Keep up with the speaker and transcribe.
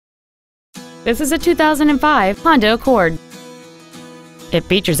This is a 2005 Honda Accord. It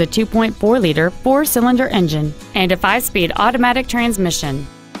features a 2.4-liter four-cylinder engine and a 5-speed automatic transmission.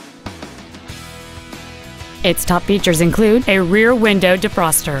 Its top features include a rear window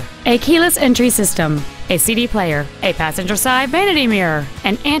defroster, a keyless entry system, a CD player, a passenger side vanity mirror,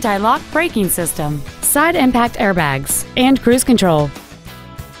 an anti-lock braking system, side impact airbags, and cruise control.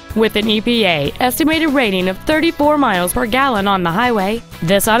 With an EPA estimated rating of 34 miles per gallon on the highway,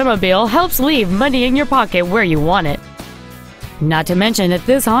 this automobile helps leave money in your pocket where you want it. Not to mention that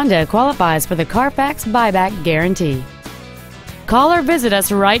this Honda qualifies for the Carfax buyback guarantee. Call or visit us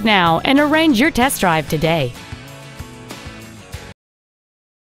right now and arrange your test drive today.